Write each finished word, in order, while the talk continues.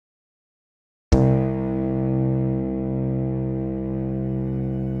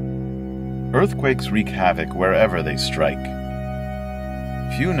Earthquakes wreak havoc wherever they strike.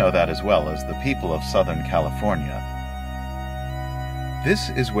 Few know that as well as the people of Southern California.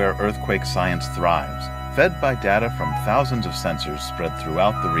 This is where earthquake science thrives, fed by data from thousands of sensors spread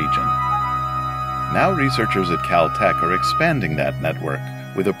throughout the region. Now researchers at Caltech are expanding that network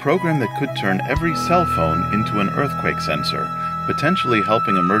with a program that could turn every cell phone into an earthquake sensor, potentially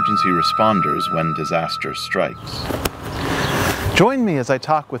helping emergency responders when disaster strikes. Join me as I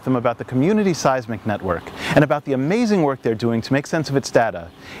talk with them about the Community Seismic Network and about the amazing work they're doing to make sense of its data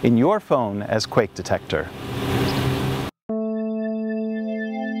in your phone as Quake Detector.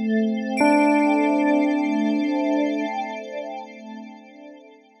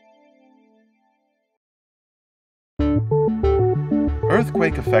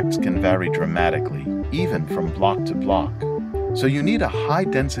 Earthquake effects can vary dramatically, even from block to block. So you need a high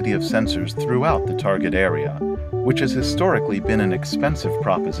density of sensors throughout the target area, which has historically been an expensive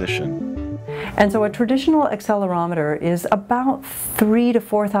proposition. And so a traditional accelerometer is about $3,000 to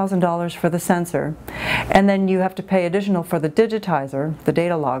 $4,000 for the sensor. And then you have to pay additional for the digitizer, the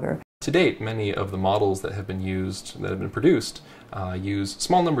data logger. To date, many of the models that have been produced, use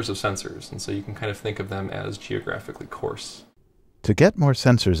small numbers of sensors. And so you can kind of think of them as geographically coarse. To get more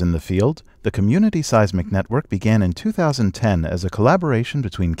sensors in the field, the Community Seismic Network began in 2010 as a collaboration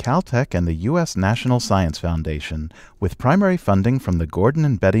between Caltech and the U.S. National Science Foundation, with primary funding from the Gordon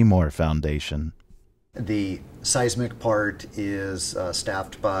and Betty Moore Foundation. The seismic part is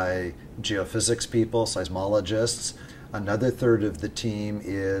staffed by geophysics people, seismologists. Another third of the team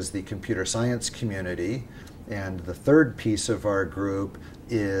is the computer science community. And the third piece of our group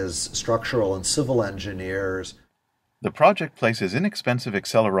is structural and civil engineers. The project places inexpensive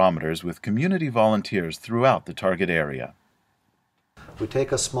accelerometers with community volunteers throughout the target area. We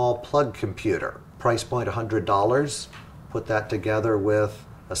take a small plug computer, price point $100, put that together with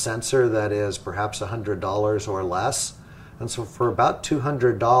a sensor that is perhaps $100 or less. And so for about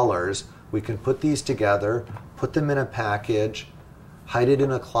 $200, we can put these together, put them in a package, hide it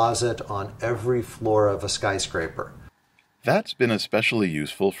in a closet on every floor of a skyscraper. That's been especially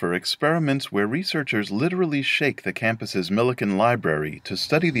useful for experiments where researchers literally shake the campus's Millikan Library to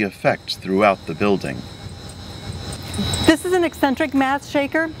study the effects throughout the building. This is an eccentric mass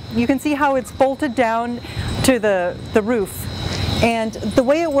shaker. You can see how it's bolted down to the roof. And the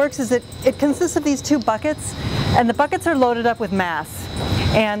way it works is it consists of these two buckets, and the buckets are loaded up with mass.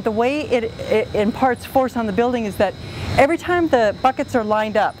 And the way it imparts force on the building is that every time the buckets are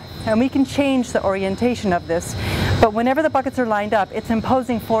lined up, and we can change the orientation of this, but whenever the buckets are lined up, it's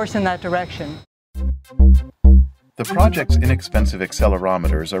imposing force in that direction. The project's inexpensive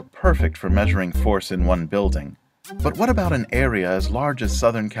accelerometers are perfect for measuring force in one building. But what about an area as large as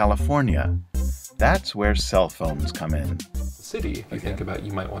Southern California? That's where cell phones come in. The city, if you think about,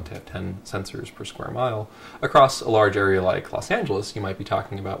 you might want to have 10 sensors per square mile. Across a large area like Los Angeles, you might be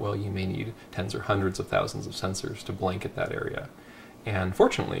talking about, well, you may need tens or hundreds of thousands of sensors to blanket that area. And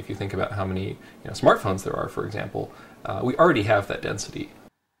fortunately, if you think about how many smartphones there are, for example, we already have that density.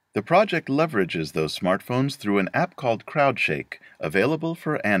 The project leverages those smartphones through an app called CrowdShake, available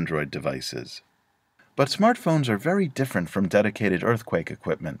for Android devices. But smartphones are very different from dedicated earthquake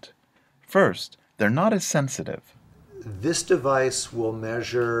equipment. First, they're not as sensitive. This device will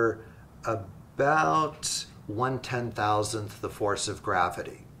measure about 1/10,000th the force of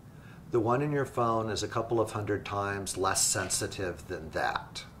gravity. The one in your phone is a couple of hundred times less sensitive than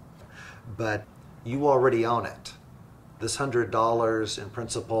that. But you already own it. This $100 in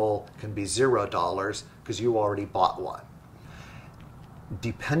principle can be $0 because you already bought one.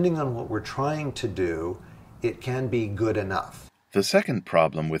 Depending on what we're trying to do, it can be good enough. The second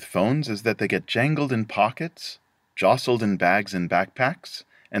problem with phones is that they get jangled in pockets, jostled in bags and backpacks,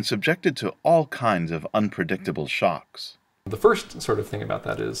 and subjected to all kinds of unpredictable shocks. The first sort of thing about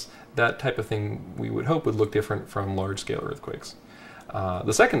that is that type of thing we would hope would look different from large-scale earthquakes.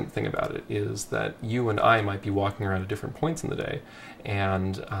 The second thing about it is that you and I might be walking around at different points in the day,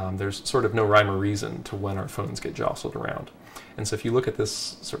 and there's sort of no rhyme or reason to when our phones get jostled around. And so if you look at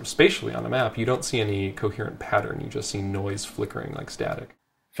this sort of spatially on a map, you don't see any coherent pattern, you just see noise flickering like static.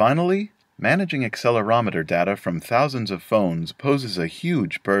 Finally, managing accelerometer data from thousands of phones poses a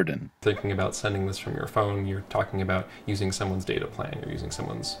huge burden. Thinking about sending this from your phone, you're talking about using someone's data plan, you're using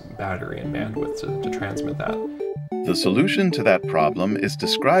someone's battery and bandwidth to transmit that. The solution to that problem is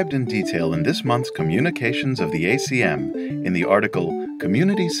described in detail in this month's Communications of the ACM in the article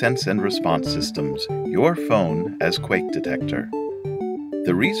Community Sense and Response Systems, Your Phone as Quake Detector.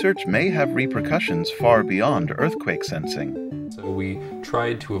 The research may have repercussions far beyond earthquake sensing. So we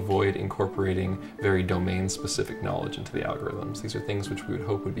tried to avoid incorporating very domain-specific knowledge into the algorithms. These are things which we would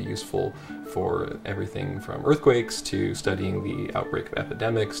hope would be useful for everything from earthquakes to studying the outbreak of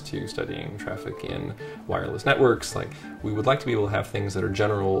epidemics to studying traffic in wireless networks. Like, we would like to be able to have things that are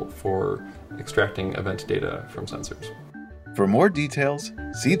general for extracting event data from sensors. For more details,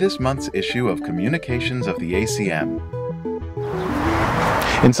 see this month's issue of Communications of the ACM.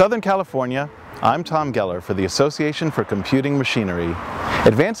 In Southern California, I'm Tom Geller for the Association for Computing Machinery,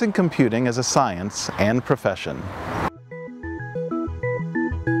 advancing computing as a science and profession.